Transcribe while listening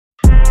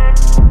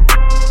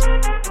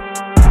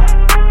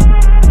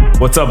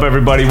What's up,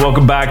 everybody?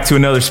 Welcome back to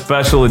another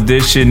special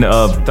edition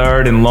of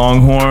Third and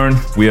Longhorn.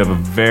 We have a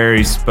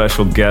very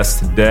special guest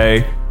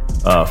today,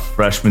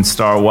 freshman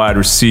star wide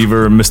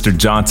receiver, Mr.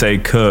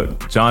 Johntay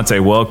Cook.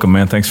 Johntay, welcome,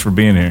 man. Thanks for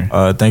being here.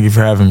 Thank you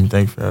for having me.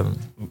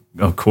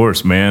 Of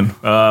course, man.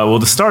 Well,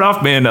 to start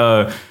off, man,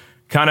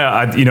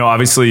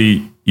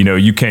 obviously,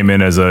 you came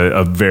in as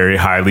a very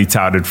highly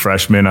touted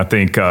freshman. I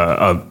think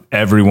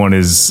everyone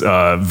is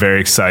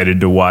very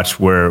excited to watch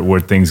where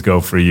things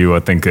go for you. I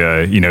think,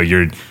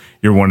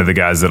 you're one of the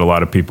guys that a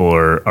lot of people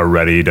are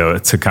ready to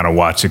kind of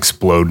watch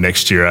explode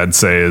next year, I'd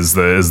say is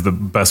the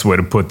best way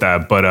to put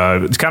that. But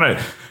it's kind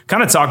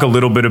of talk a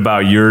little bit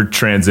about your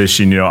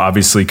transition,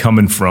 obviously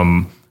coming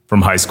from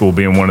high school,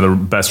 being one of the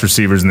best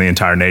receivers in the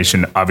entire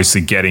nation,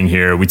 obviously getting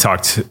here. We've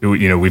talked with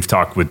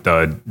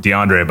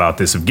DeAndre about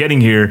this, of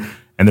getting here,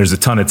 and there's a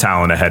ton of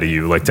talent ahead of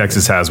you. Like,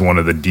 Texas has one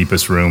of the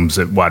deepest rooms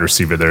at wide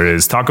receiver there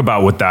is. Talk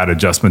about what that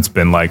adjustment's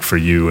been like for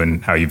you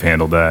and how you've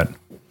handled that.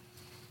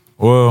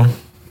 Well,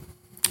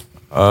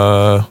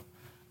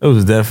 it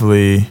was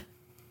definitely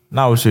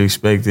not what you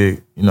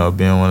expected, being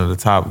one of the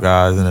top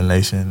guys in the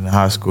nation in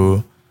high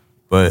school.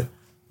 But,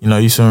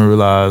 you soon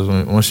realize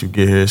once you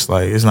get here, it's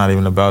like, it's not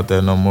even about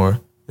that no more.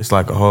 It's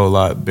like a whole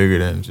lot bigger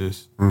than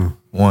just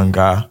one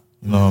guy,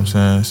 you know what I'm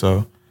saying?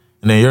 So,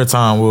 and then your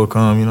time will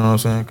come, you know what I'm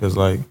saying? Because,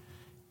 like, you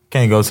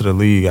can't go to the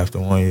league after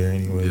 1 year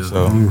anyway. Yeah.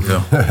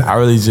 So I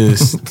really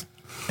just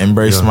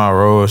embraced my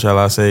role, shall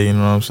I say, you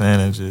know what I'm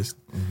saying? And just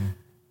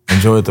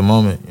enjoyed the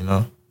moment,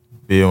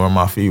 being where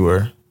my feet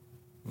were.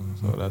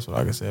 So that's what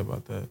I can say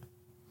about that.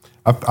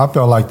 I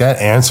felt like that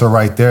answer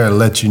right there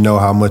lets you know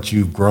how much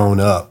you've grown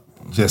up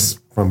just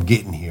from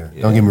getting here.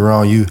 Yeah. Don't get me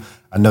wrong,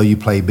 I know you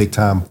played big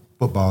time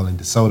football in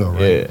DeSoto,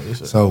 right? Yeah.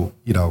 So,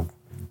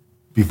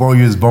 before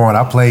you was born,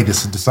 I played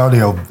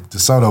DeSoto.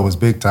 DeSoto was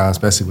big time,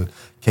 especially with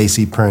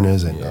KC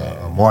Printers and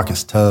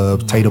Marcus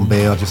Tubbs, Tatum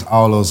Bell, just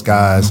all those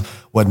guys,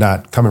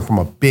 whatnot, coming from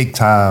a big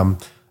time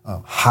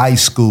high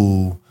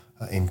school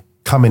and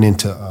coming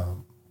into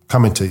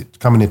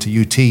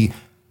UT.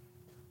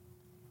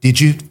 Did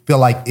you feel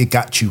like it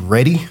got you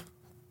ready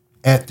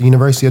at the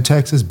University of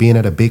Texas, being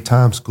at a big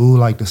time school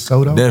like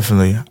DeSoto?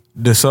 Definitely.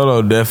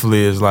 DeSoto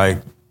definitely is like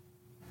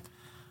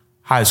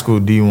high school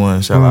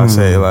D1, shall I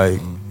say. Like,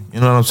 you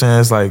know what I'm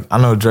saying? It's like,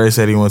 I know Dre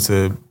said he went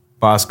to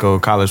Bosco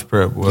College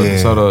Prep. Well,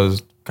 DeSoto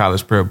is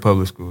College Prep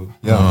public school.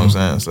 You know what I'm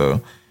saying?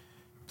 So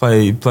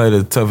play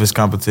the toughest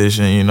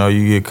competition.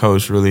 You get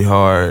coached really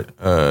hard.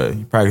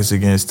 You practice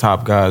against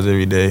top guys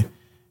every day.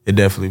 It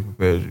definitely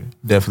prepares you.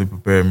 Definitely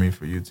prepared me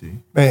for UT.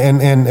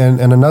 And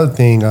another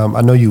thing,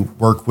 I know you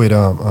work with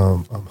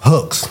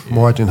Hooks,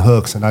 Margin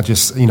Hooks, and I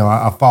just,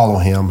 I follow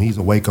him. He's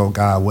a Waco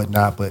guy,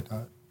 whatnot, but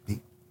he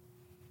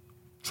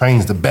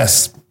trains the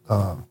best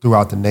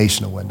throughout the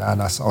nation or whatnot.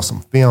 And I saw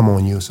some film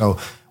on you. So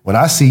when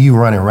I see you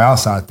running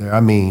routes out there,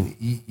 I mean,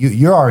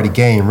 you're already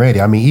game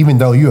ready. I mean, even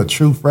though you're a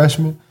true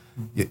freshman,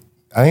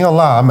 I ain't gonna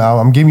lie,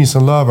 I'm giving you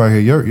some love right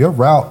here. Your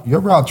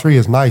route tree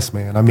is nice,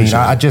 man. I mean,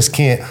 I just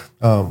can't.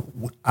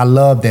 I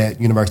love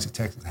that University of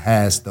Texas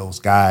has those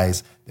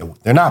guys.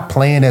 They're not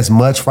playing as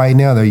much right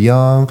now. They're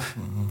young.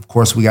 Of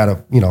course, we got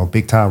a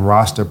big time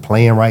roster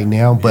playing right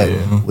now, but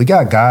we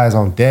got guys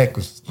on deck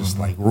just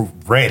like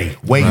ready,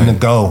 waiting to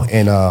go.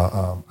 And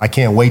I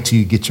can't wait till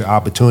you get your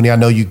opportunity. I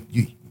know you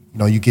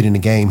get in the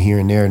game here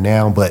and there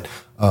now, but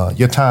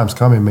your time's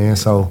coming, man.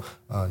 So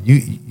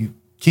you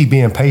keep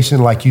being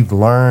patient like you've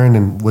learned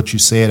and what you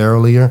said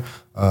earlier.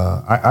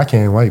 I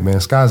can't wait,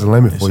 man. Sky's the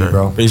limit for you,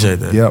 bro. Appreciate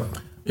that. Yep.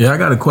 Yeah, I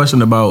got a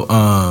question about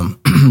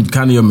kind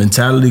of your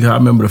mentality. I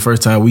remember the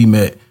first time we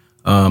met,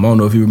 I don't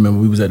know if you remember,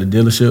 we was at the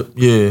dealership.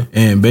 Yeah.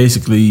 And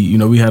basically,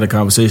 we had a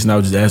conversation. I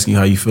was just asking you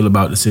how you feel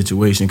about the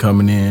situation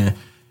coming in.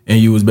 And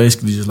you was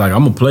basically just like,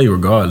 I'm going to play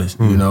regardless,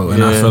 And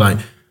I feel like,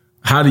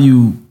 how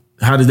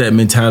does that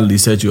mentality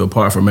set you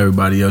apart from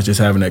everybody else, just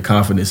having that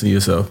confidence in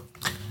yourself?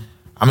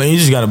 I mean, you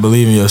just got to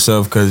believe in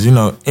yourself because,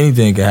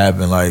 anything can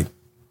happen. Like,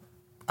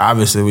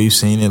 obviously, we've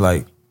seen it.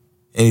 Like,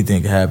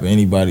 anything can happen.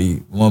 Anybody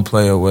one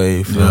play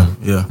away from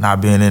not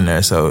being in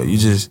there. So you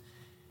just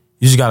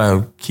got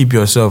to keep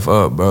yourself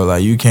up, bro.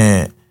 Like, you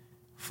can't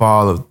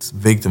fall a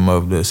victim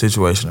of the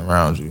situation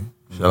around you.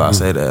 Shall I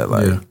say that?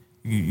 Like,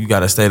 you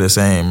got to stay the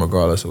same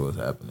regardless of what's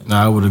happening. No,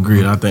 I would agree.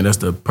 And I think that's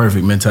the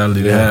perfect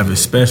mentality to have,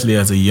 especially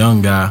as a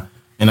young guy.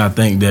 And I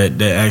think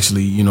that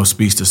actually,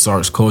 speaks to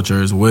Sark's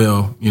culture as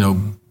well,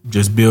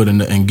 just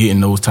building and getting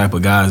those type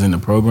of guys in the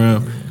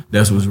program,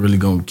 that's what's really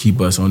going to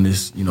keep us on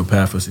this,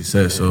 path for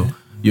success. So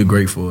you're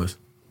great for us.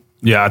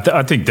 Yeah,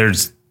 I think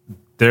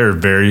there are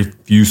very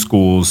few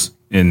schools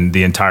in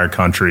the entire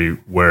country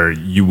where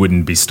you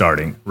wouldn't be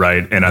starting,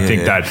 right? And I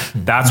think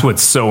that's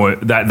what's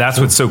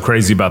so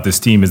crazy about this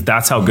team is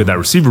that's how good that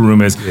receiver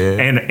room is. Yeah.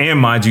 And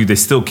mind you, they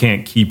still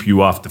can't keep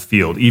you off the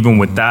field, even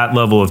with that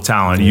level of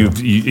talent.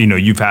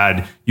 You've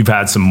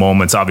had some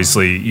moments,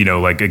 obviously,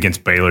 like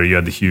against Baylor, you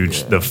had the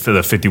huge the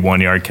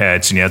 51-yard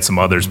catch, and you had some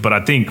others. But I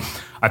think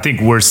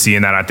we're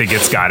seeing that. I think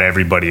it's got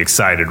everybody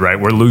excited, right?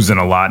 We're losing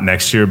a lot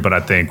next year, but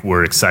I think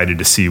we're excited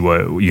to see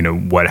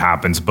what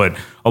happens. But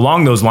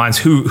along those lines,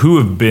 who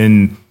have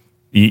been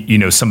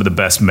some of the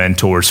best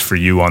mentors for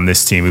you on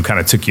this team who kind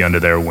of took you under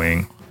their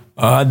wing?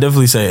 I'd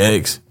definitely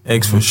say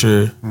X for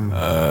sure.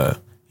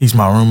 He's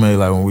my roommate,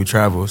 like, when we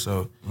travel.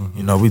 So,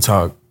 we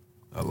talk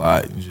a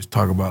lot. You just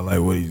talk about, like,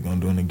 what he's going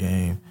to do in the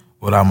game,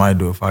 what I might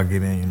do if I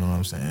get in, you know what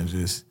I'm saying?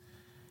 Just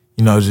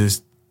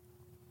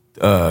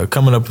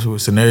coming up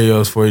with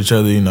scenarios for each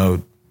other,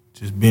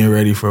 just being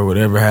ready for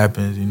whatever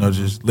happens,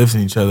 just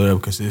lifting each other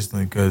up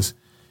consistently because,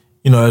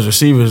 as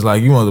receivers,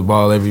 like, you want the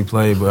ball every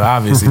play, but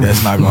obviously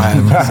that's not going to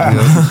happen. That's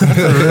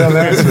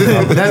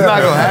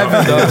not going to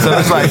happen, though. So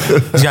it's like,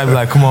 you got to be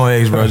like, come on,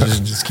 Eggs, bro.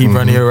 Just keep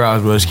running your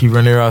routes, bro. Just keep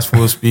running your routes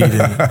full speed.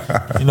 And,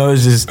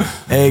 it's just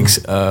Eggs,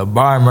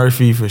 Byron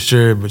Murphy for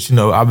sure. But,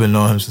 I've been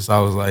knowing him since I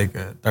was like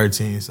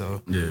 13.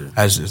 So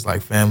that's just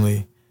like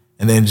family.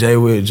 And then Jay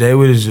Witt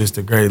is just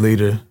a great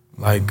leader.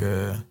 Like,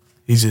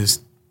 he's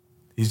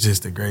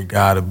just a great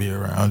guy to be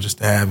around, just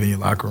to have in your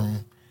locker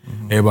room.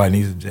 Everybody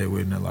needs a Jay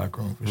Witt in their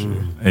locker room for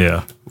sure.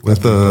 Yeah.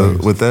 With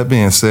that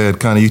being said,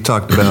 kind of you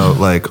talked about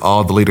like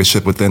all the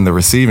leadership within the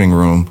receiving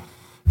room.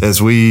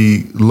 As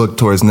we look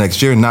towards next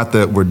year, not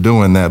that we're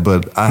doing that,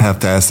 but I have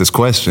to ask this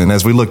question.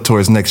 As we look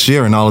towards next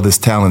year and all of this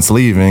talent's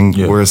leaving,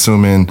 we're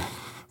assuming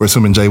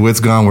Jay Witt's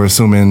gone. We're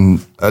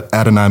assuming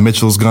Adonai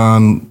Mitchell's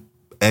gone,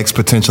 X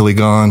potentially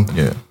gone.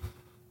 Yeah.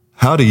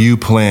 How do you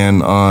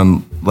plan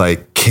on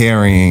like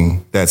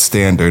carrying that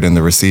standard in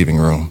the receiving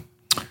room?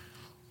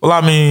 Well,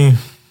 I mean,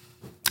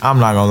 I'm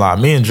not gonna lie.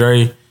 Me and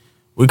Dre,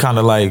 we kind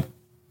of like,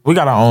 we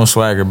got our own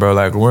swagger, bro.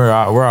 Like, we're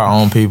our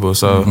own people.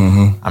 So,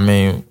 I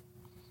mean,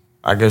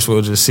 I guess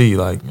we'll just see.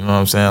 Like, you know what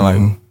I'm saying? Like,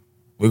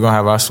 we're gonna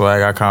have our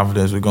swag, our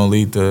confidence. We're gonna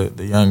lead the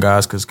young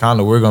guys because kind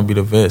of we're gonna be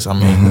the vets. I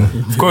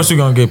mean, of course, we're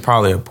gonna get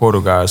probably a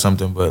portal guy or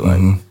something, but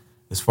like,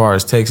 as far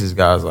as Texas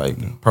guys,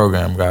 like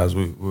program guys,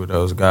 we're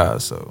those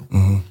guys. So,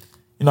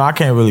 I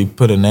can't really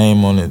put a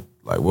name on it.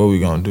 Like, what we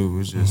gonna do?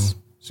 It's just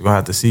gonna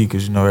have to see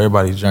because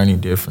everybody's journey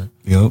different.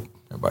 Yep.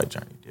 Everybody's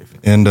journey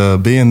different.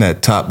 And being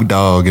that top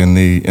dog in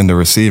the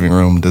receiving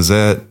room, does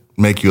that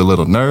make you a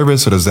little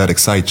nervous or does that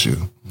excite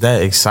you?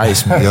 That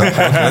excites me. Yep.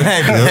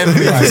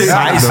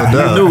 Excites me.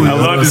 I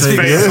love his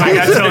face. Like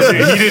I told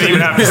you, he didn't even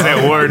have to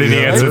say a word and he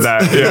answered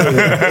that.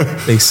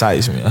 Yeah.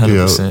 Excites me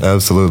 100%. Yep,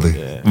 absolutely.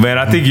 Yeah. Man,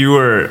 I think you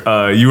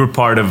were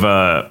part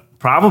of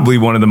probably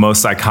one of the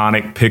most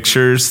iconic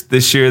pictures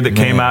this year that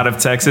came out of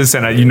Texas.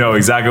 And you know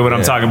exactly what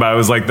I'm talking about. It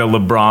was like the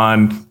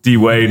LeBron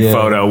D-Wade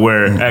photo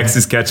where X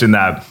is catching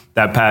that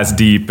pass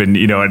deep and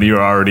you're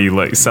already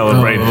like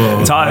celebrating.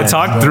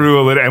 Talk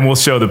through a little, and we'll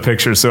show the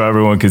picture so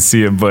everyone can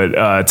see it,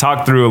 but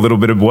talk through a little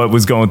bit of what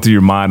was going through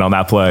your mind on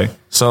that play.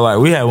 So like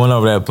we had went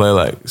over that play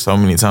like so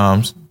many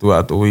times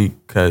throughout the week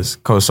because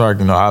Coach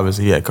Sark,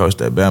 obviously he had coached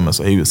at Bama,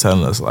 so he was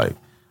telling us like,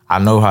 I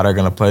know how they're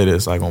gonna play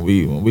this. Like when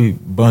we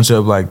bunch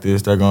up like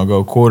this, they're gonna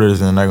go quarters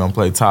and they're gonna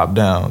play top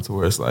down to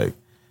where it's like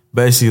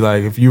basically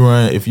like if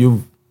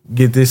you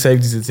get this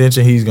safety's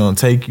attention, he's gonna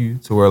take you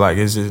to where like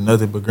it's just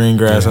nothing but green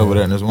grass over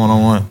there and it's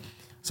 1-on-1.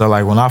 So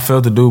like when I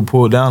felt the dude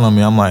pull down on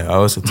me, I'm like,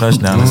 oh, it's a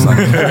touchdown. It's like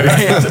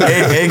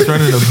X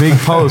running a big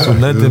post with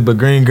nothing but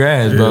green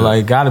grass, bro.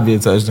 Like gotta be a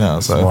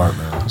touchdown. So Smart,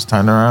 man. just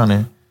turned around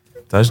and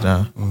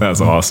touchdown.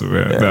 That's awesome,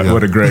 man.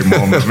 What a great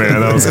moment,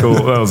 man. That was cool.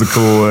 That was a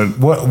cool one.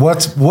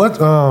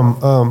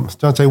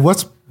 Johntay,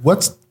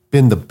 what's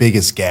been the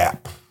biggest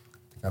gap? I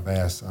think I've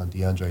asked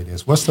DeAndre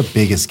this. What's the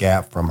biggest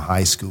gap from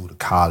high school to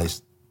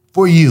college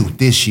for you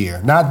this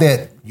year? Not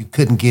that you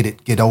couldn't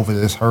get over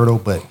this hurdle,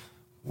 but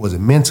was it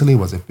mentally?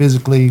 Was it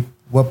physically?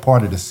 What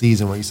part of the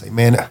season where you say,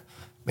 man,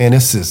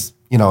 this is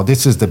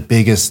the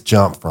biggest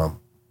jump from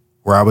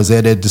where I was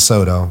at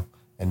DeSoto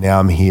and now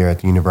I'm here at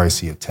the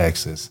University of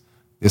Texas.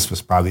 This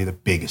was probably the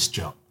biggest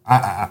jump.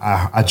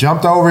 I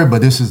jumped over it,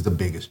 but this is the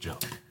biggest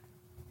jump.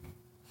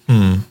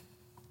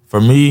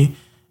 For me,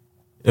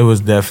 it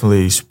was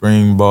definitely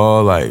spring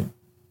ball, like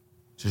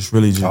just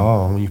really just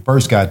when you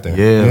first got there.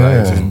 Yeah,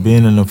 like just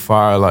being in the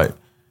fire, like,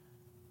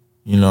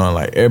 and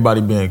like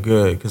everybody being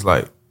good. Cause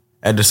like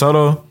at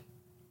DeSoto,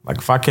 like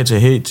if I catch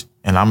a hitch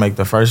and I make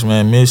the first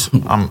man miss,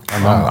 I'm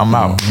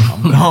out.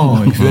 I'm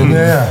gone. You feel me?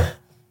 Yeah.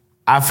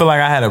 I feel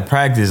like I had a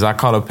practice. I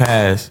caught a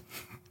pass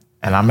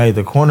and I made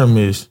the corner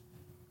miss,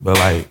 but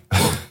like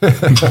The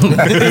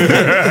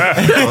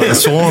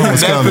swarm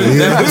was coming.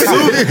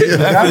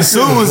 That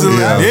pursuit was a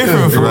little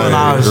different from when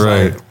I was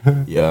like,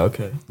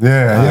 okay.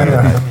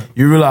 Yeah.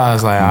 You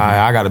realize like, all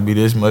right, I got to be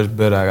this much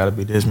better. I got to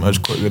be this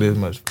much quicker, this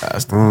much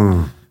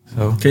faster.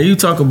 So can you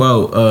talk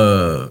about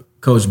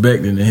Coach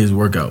Beckton and his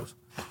workouts?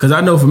 Because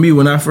I know for me,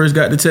 when I first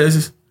got to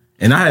Texas,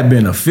 and I had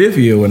been a fifth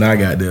year when I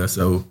got there,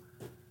 so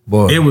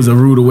it was a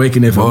rude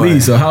awakening for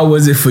me. So how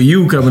was it for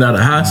you coming out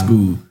of high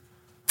school?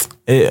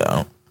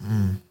 Yeah.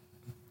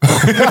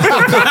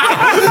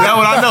 That's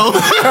what I know.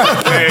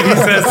 Man, he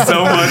says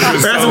so much.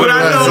 That's what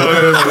I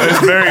know. It's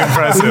very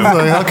impressive.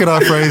 Like, how can I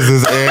phrase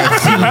this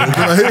answer?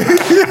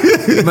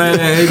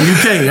 Man, you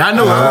can't. I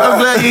know. I'm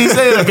glad you ain't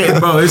say it. Okay,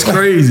 bro, it's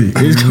crazy.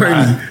 It's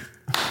crazy.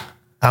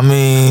 I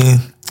mean,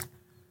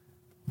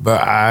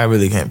 But I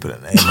really can't put a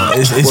name on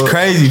it. It's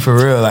crazy for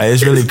real. Like,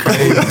 it's really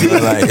crazy. Bro.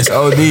 Like, it's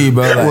OD,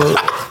 bro.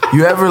 Like,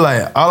 you ever,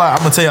 like, I'm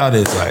going to tell y'all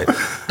this, like,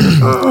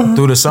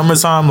 through the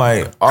summertime,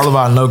 like, all of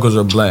our knuckles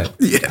are black.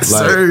 Yes,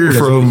 like,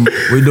 sir.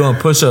 We doing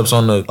push-ups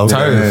on the turf.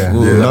 Yeah,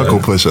 knuckle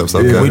push-ups.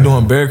 Okay. We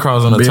doing bear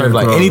crawls on the turf.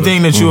 Like,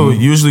 anything that you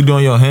usually do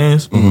on your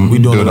hands, we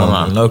doing it on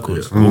our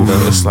knuckles.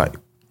 It's like,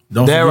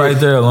 Don't that forget, right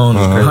there alone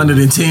is crazy.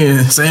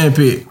 110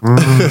 sandpit.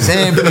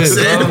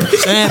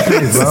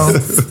 Sandpit, bro.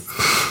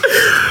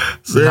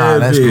 Nah,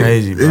 that's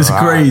crazy, bro. It's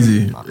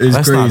crazy.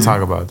 Let's not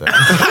talk about that.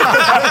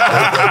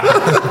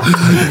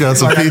 You got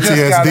some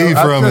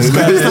PTSD from it. You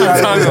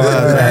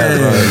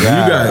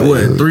got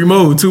what? 3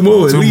 more, 2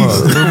 more at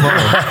least.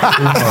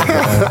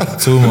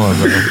 Two more,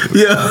 bro.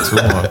 Yeah. 2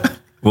 more.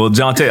 Well,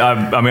 Johntay,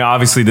 I mean,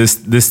 obviously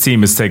this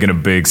team has taken a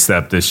big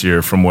step this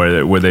year from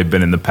where they've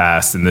been in the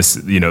past, and this,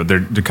 you know,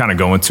 they're kind of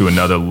going to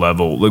another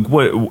level. Like,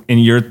 what in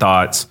your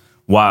thoughts?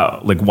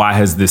 Why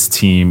has this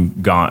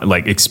team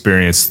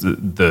experienced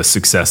the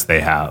success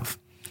they have?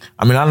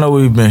 I mean, I know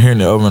we've been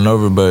hearing it over and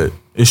over, but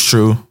it's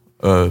true.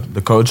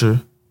 The culture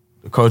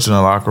in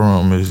the locker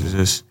room is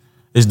just,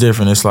 it's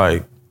different. It's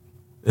like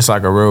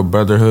a real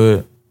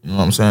brotherhood. You know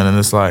what I'm saying? And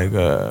it's like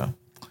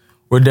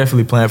we're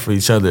definitely playing for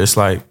each other. It's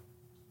like,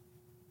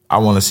 I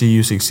want to see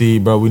you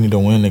succeed, bro. We need to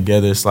win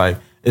together. It's like,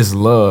 it's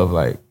love.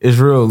 Like, it's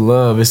real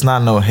love. It's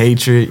not no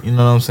hatred. You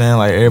know what I'm saying?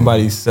 Like,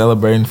 everybody's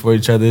celebrating for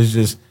each other. It's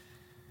just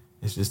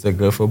a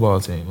good football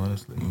team,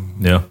 honestly.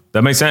 Yeah,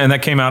 that makes sense. And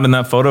that came out in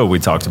that photo we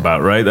talked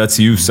about, right? That's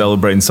you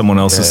celebrating someone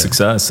else's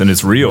success, and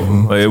it's real.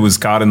 Like, it was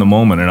caught in the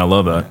moment, and I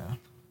love that.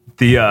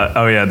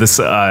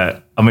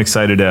 I'm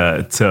excited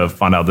to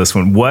find out this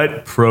one.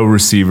 What pro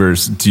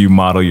receivers do you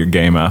model your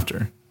game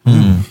after?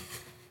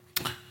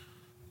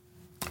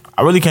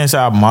 I really can't say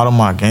I model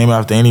my game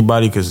after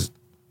anybody because,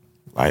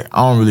 like, I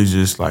don't really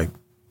just, like,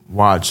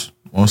 watch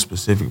one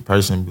specific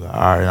person and be like,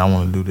 all right, I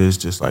want to do this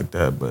just like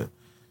that. But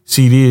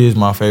CD is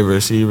my favorite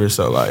receiver,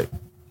 so, like,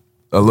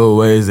 a little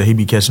ways that he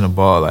be catching the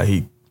ball, like,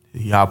 he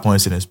high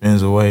points it and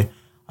spins away.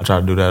 I try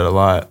to do that a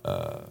lot.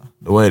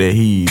 The way that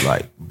he,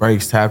 like,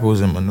 breaks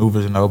tackles and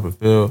maneuvers in the open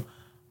field,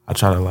 I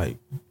try to, like,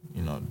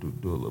 you know,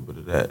 do a little bit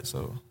of that.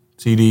 So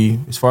CD,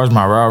 as far as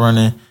my route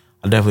running,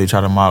 I definitely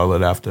try to model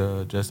it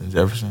after Justin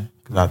Jefferson.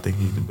 I think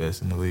he's the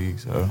best in the league.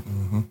 So,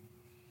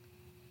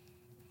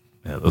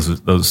 yeah,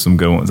 those are some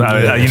good ones. You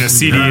know,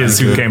 CD is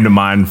who came to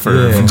mind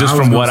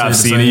from what I've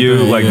seen of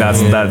you. Like,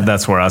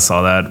 that's where I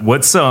saw that.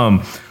 What's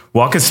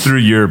walk us through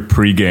your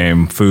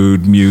pregame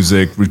food,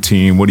 music,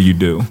 routine. What do you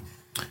do?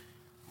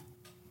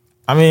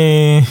 I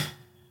mean,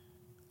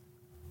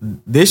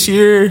 this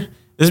year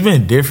it's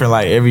been different.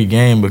 Like, every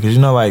game, because, you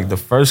know, like, the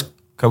first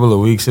couple of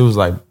weeks it was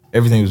like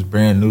everything was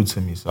brand new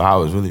to me. So I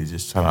was really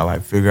just trying to,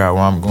 like, figure out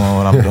where I'm going,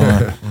 what I'm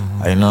doing.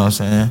 Like, you know what I'm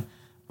saying?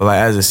 But, like,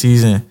 as the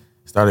season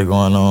started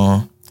going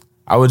on,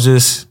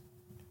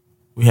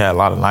 we had a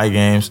lot of night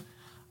games.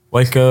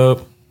 Wake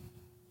up,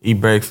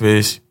 eat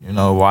breakfast, you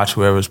know, watch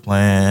whoever's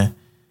playing,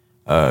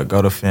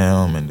 go to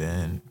film, and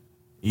then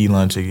eat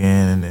lunch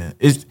again. And then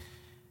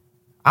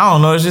I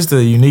don't know, it's just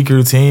a unique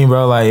routine,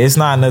 bro. Like, it's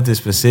not nothing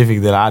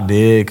specific that I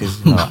did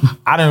because, you know,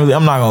 I'm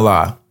not going to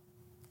lie.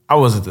 I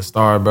wasn't the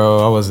star,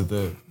 bro. I wasn't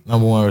the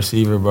number one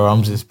receiver, bro.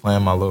 I'm just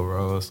playing my little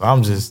role. So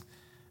I'm just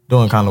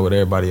doing kind of what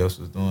everybody else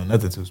was doing.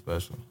 Nothing too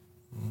special.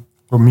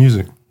 For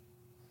music?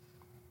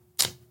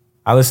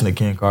 I listen to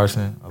Ken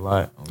Carson a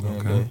lot.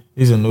 Okay.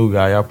 He's a new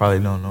guy. Y'all probably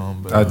don't know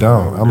him. But I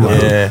don't.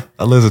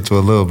 I listen to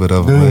a little bit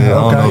of him. Man.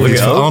 I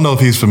don't know if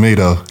he's for me,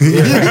 though.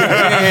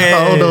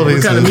 I don't know if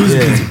he's What kind of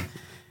music?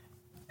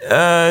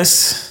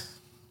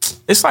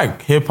 It's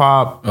like hip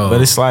hop,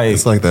 but it's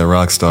like that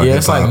rock star. Yeah,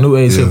 it's like new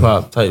age hip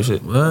hop type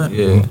shit. What?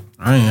 Yeah,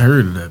 I ain't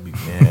heard of that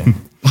before.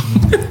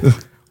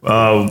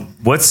 yeah.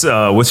 What's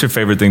your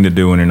favorite thing to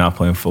do when you're not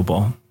playing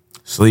football?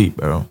 Sleep,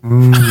 bro.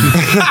 Solid.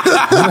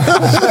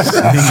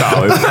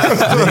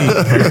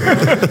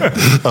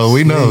 Oh,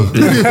 we know.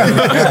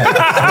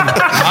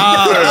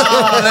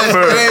 That's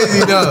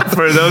crazy, though.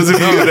 For those of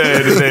you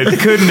that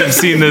couldn't have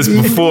seen this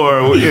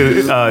before,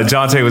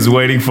 Johntay was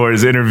waiting for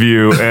his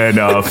interview and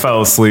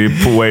fell asleep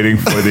waiting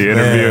for the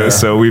interview. Yeah.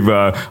 So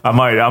I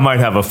might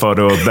have a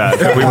photo of that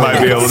we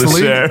might be able to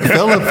share.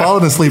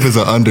 Falling asleep is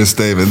an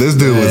understatement. This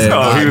dude was.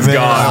 Oh, he was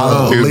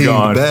gone. He was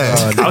gone.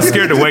 Back. I was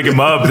scared to wake him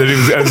up that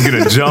I was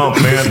going to jump,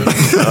 man.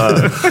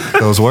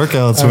 Those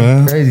workouts,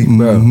 man. Crazy,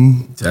 bro.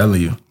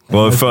 Telling you.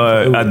 Well, if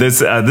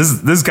this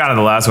is kind of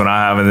the last one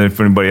I have, and if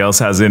anybody else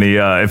has any,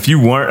 if you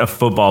weren't a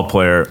football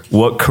player,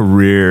 what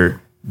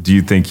career do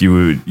you think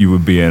you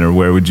would be in, or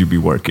where would you be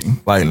working?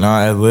 Like,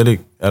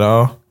 non-athletic at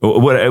all?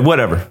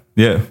 Whatever.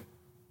 Yeah.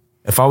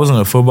 If I wasn't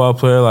a football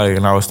player, like,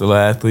 and I was still an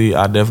athlete,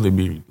 I'd definitely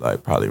be,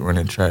 like, probably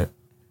running track.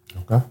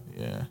 Okay.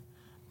 Yeah.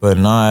 But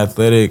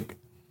non-athletic,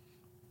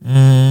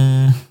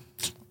 I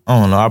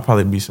don't know. I'd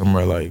probably be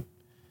somewhere, like,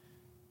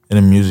 in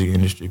the music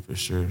industry for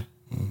sure.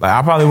 Like,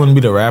 I probably wouldn't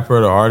be the rapper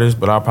or the artist,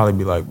 but I'll probably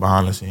be, like,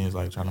 behind the scenes,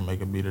 like, trying to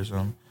make a beat or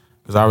something.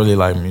 Because I really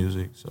like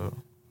music, so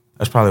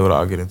that's probably what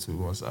I'll get into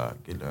once I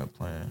get done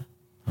playing.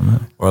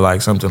 Or,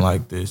 like, something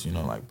like this, you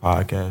know, like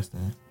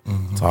podcasting.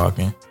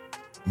 talking.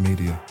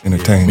 Media,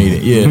 entertainment.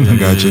 Media, yeah. I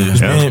got you.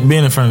 Just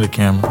being in front of the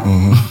camera.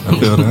 I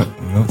feel that.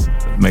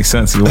 Makes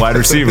sense. You're a wide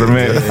receiver,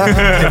 man.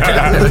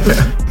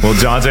 Well,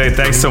 Johntay,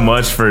 thanks so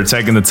much for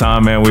taking the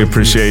time, man. We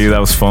appreciate you. That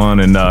was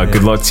fun, and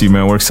good luck to you,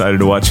 man. We're excited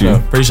to watch you.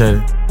 Appreciate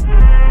it.